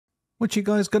What you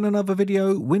guys, got another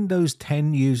video? Windows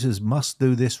 10 users must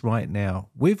do this right now.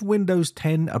 With Windows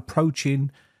 10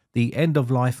 approaching the end of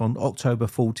life on October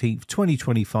 14th,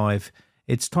 2025,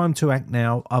 it's time to act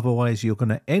now. Otherwise, you're going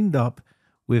to end up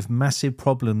with massive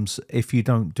problems if you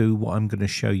don't do what I'm going to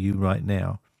show you right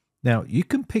now. Now, you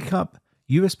can pick up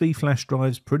USB flash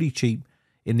drives pretty cheap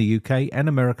in the UK and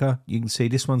America. You can see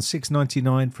this one's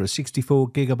 $6.99 for a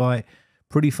 64GB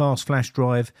pretty fast flash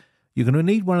drive. You're going to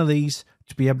need one of these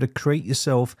to be able to create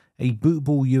yourself a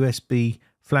bootable USB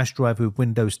flash drive with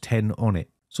Windows 10 on it.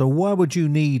 So why would you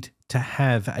need to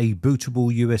have a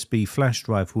bootable USB flash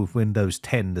drive with Windows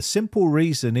 10? The simple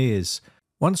reason is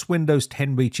once Windows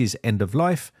 10 reaches end of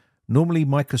life, normally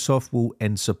Microsoft will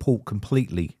end support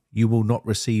completely. You will not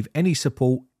receive any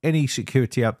support, any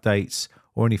security updates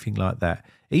or anything like that.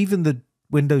 Even the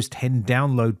Windows 10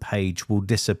 download page will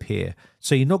disappear.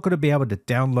 So you're not going to be able to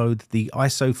download the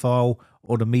ISO file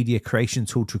or the media creation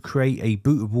tool to create a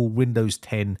bootable Windows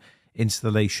 10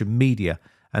 installation media.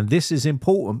 And this is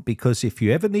important because if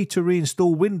you ever need to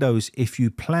reinstall Windows, if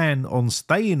you plan on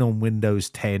staying on Windows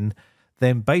 10,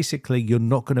 then basically you're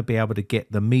not going to be able to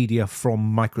get the media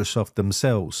from Microsoft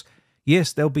themselves.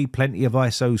 Yes, there'll be plenty of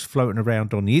ISOs floating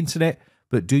around on the internet,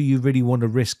 but do you really want to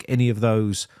risk any of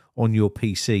those on your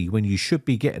PC when you should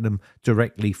be getting them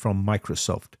directly from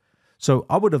Microsoft? So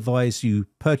I would advise you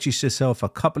purchase yourself a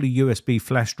couple of USB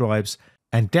flash drives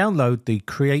and download the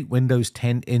Create Windows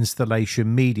 10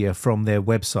 installation media from their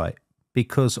website,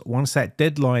 because once that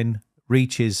deadline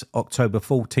reaches October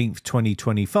 14th,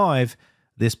 2025,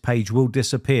 this page will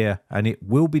disappear and it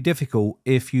will be difficult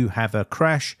if you have a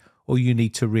crash or you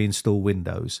need to reinstall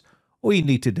Windows. All you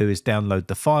need to do is download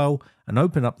the file and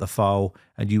open up the file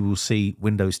and you will see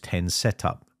Windows 10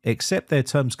 setup. Accept their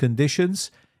terms and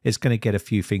conditions. It's going to get a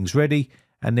few things ready.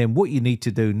 And then what you need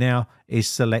to do now is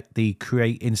select the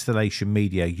Create Installation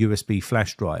Media USB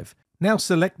flash drive. Now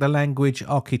select the language,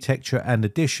 architecture and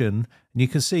edition. And you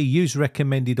can see use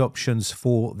recommended options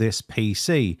for this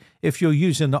PC. If you're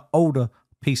using an older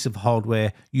piece of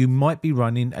hardware, you might be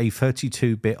running a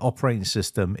 32-bit operating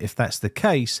system. If that's the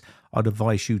case, I'd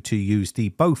advise you to use the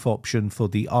both option for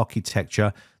the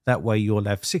architecture. That way you'll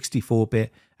have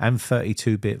 64-bit and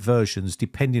 32-bit versions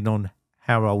depending on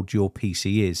how old your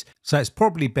PC is. So it's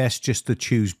probably best just to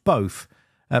choose both,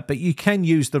 but you can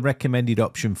use the recommended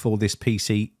option for this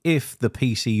PC if the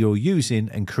PC you're using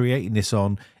and creating this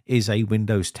on is a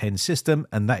Windows 10 system,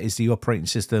 and that is the operating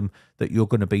system that you're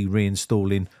going to be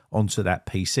reinstalling onto that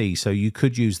PC. So you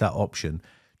could use that option.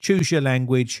 Choose your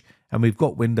language, and we've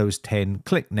got Windows 10.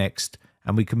 Click Next,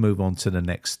 and we can move on to the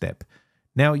next step.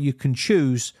 Now you can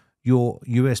choose your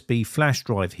USB flash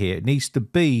drive here. It needs to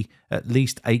be at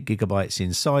least 8GB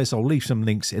in size. I'll leave some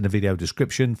links in the video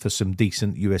description for some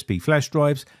decent USB flash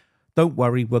drives. Don't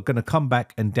worry, we're going to come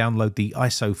back and download the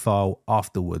ISO file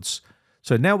afterwards.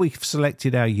 So now we've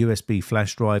selected our USB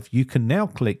flash drive, you can now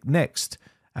click Next.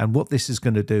 And what this is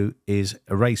going to do is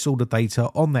erase all the data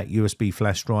on that USB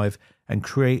flash drive and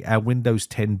create our Windows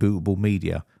 10 bootable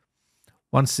media.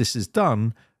 Once this is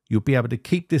done, you'll be able to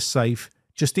keep this safe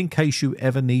just in case you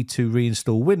ever need to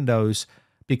reinstall Windows,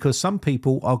 because some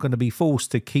people are going to be forced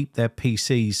to keep their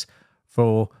PCs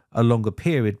for a longer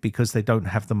period because they don't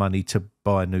have the money to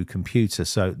buy a new computer.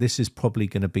 So this is probably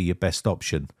going to be your best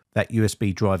option. That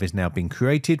USB drive has now been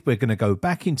created. We're going to go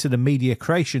back into the media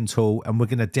creation tool and we're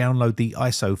going to download the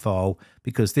ISO file,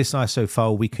 because this ISO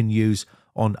file we can use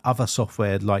on other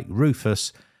software like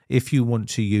Rufus if you want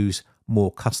to use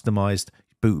more customized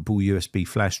bootable USB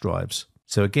flash drives.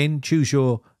 So again, choose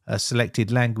your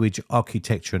selected language,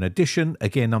 architecture and edition.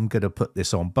 Again, I'm going to put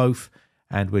this on both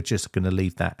and we're just going to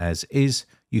leave that as is.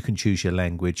 You can choose your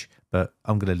language, but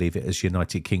I'm going to leave it as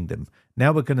United Kingdom.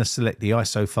 Now we're going to select the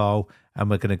ISO file and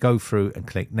we're going to go through and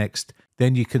click Next.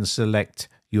 Then you can select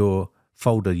your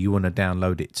folder you want to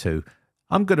download it to.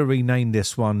 I'm going to rename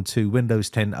this one to Windows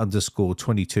 10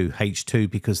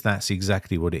 _22H2 because that's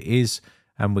exactly what it is.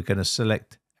 And we're going to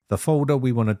select the folder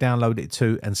we want to download it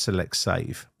to and select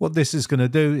Save. What this is going to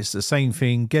do is the same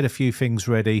thing, get a few things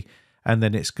ready, and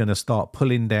then it's going to start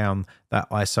pulling down that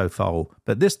ISO file.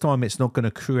 But this time it's not going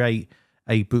to create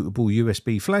a bootable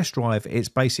USB flash drive. It's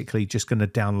basically just going to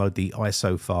download the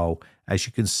ISO file, as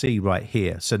you can see right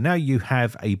here. So now you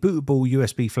have a bootable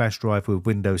USB flash drive with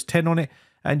Windows 10 on it,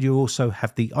 and you also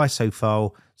have the ISO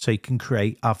file so you can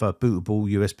create other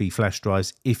bootable USB flash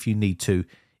drives if you need to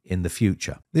in the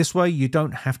future. This way you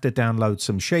don't have to download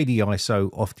some shady ISO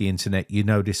off the internet. You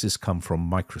know this has come from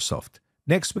Microsoft.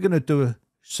 Next we're going to do a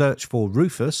search for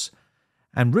Rufus,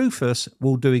 and Rufus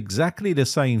will do exactly the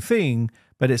same thing,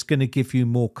 but it's going to give you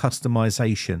more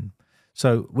customization.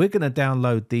 So we're going to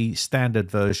download the standard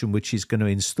version, which is going to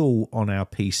install on our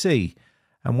PC.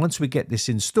 And once we get this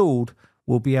installed,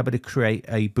 we'll be able to create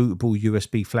a bootable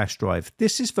USB flash drive.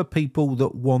 This is for people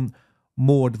that want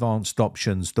more advanced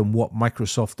options than what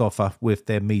Microsoft offer with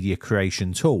their media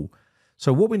creation tool.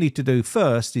 So what we need to do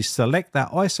first is select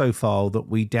that ISO file that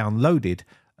we downloaded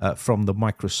from the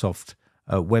Microsoft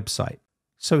website.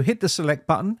 So hit the select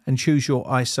button and choose your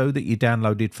ISO that you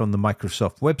downloaded from the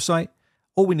Microsoft website.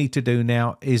 All we need to do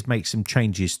now is make some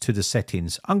changes to the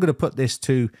settings. I'm going to put this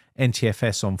to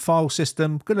NTFS on file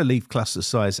system. I'm going to leave cluster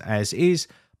size as is.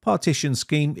 Partition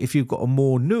scheme, if you've got a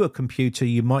more newer computer,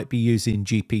 you might be using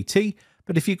GPT.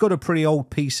 But if you've got a pretty old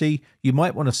PC, you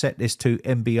might want to set this to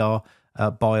MBR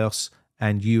BIOS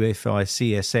and UEFI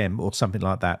CSM or something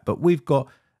like that. But we've got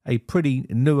a pretty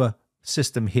newer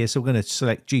system here. So we're going to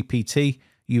select GPT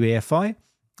UEFI.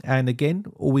 And again,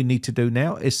 all we need to do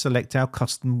now is select our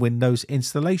custom Windows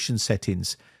installation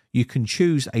settings. You can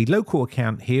choose a local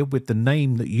account here with the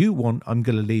name that you want. I'm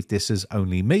going to leave this as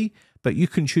only me, but you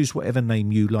can choose whatever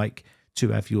name you like to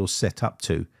have yours set up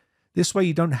to. This way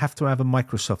you don't have to have a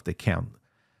Microsoft account.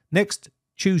 Next,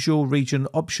 choose your region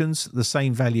options, the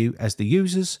same value as the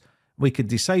users. We can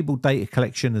disable data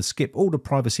collection and skip all the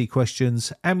privacy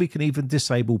questions, and we can even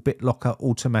disable BitLocker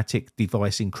automatic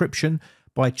device encryption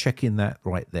by checking that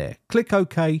right there. Click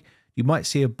OK. You might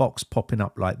see a box popping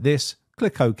up like this.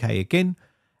 Click OK again,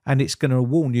 and it's going to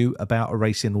warn you about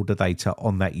erasing all the data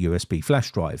on that USB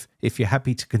flash drive. If you're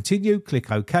happy to continue,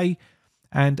 click OK,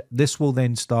 and this will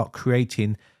then start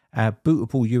creating a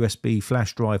bootable USB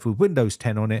flash drive with Windows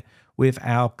 10 on it with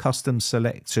our custom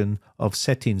selection of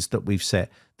settings that we've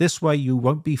set. This way you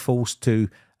won't be forced to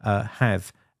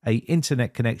have an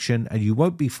internet connection, and you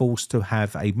won't be forced to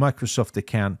have a Microsoft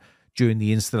account during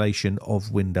the installation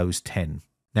of Windows 10.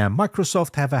 Now,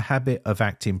 Microsoft have a habit of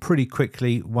acting pretty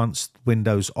quickly once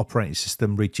Windows operating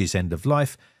system reaches end of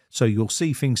life. So you'll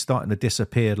see things starting to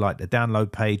disappear like the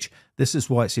download page. This is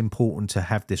why it's important to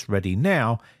have this ready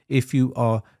now if you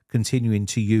are continuing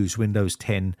to use Windows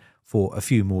 10 for a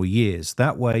few more years.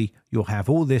 That way you'll have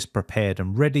all this prepared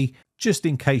and ready just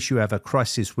in case you have a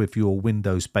crisis with your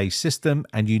Windows-based system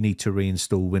and you need to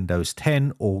reinstall Windows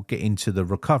 10 or get into the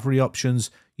recovery options.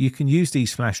 You can use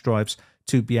these flash drives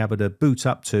to be able to boot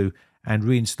up to and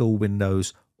reinstall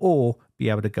Windows, or be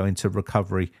able to go into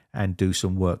recovery and do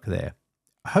some work there.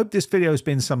 I hope this video has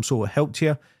been some sort of help to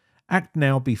you. Act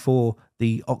now before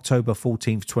the October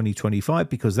 14th, 2025,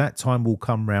 because that time will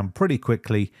come round pretty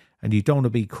quickly and you don't want to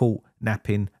be caught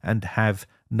napping and have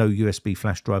no USB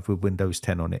flash drive with Windows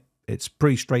 10 on it. It's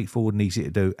pretty straightforward and easy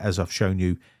to do, as I've shown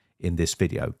you in this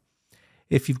video.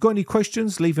 If you've got any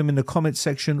questions, leave them in the comments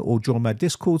section or join my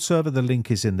Discord server. The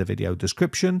link is in the video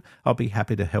description. I'll be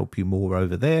happy to help you more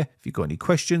over there. If you've got any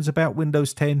questions about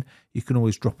Windows 10, you can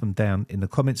always drop them down in the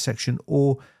comments section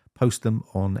or post them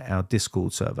on our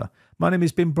Discord server. My name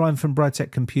has been Brian from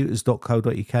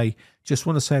briteccomputers.co.uk. Just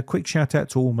want to say a quick shout out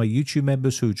to all my YouTube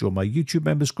members who join my YouTube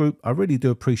members group. I really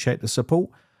do appreciate the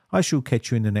support. I shall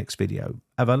catch you in the next video.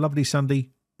 Have a lovely Sunday.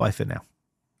 Bye for now.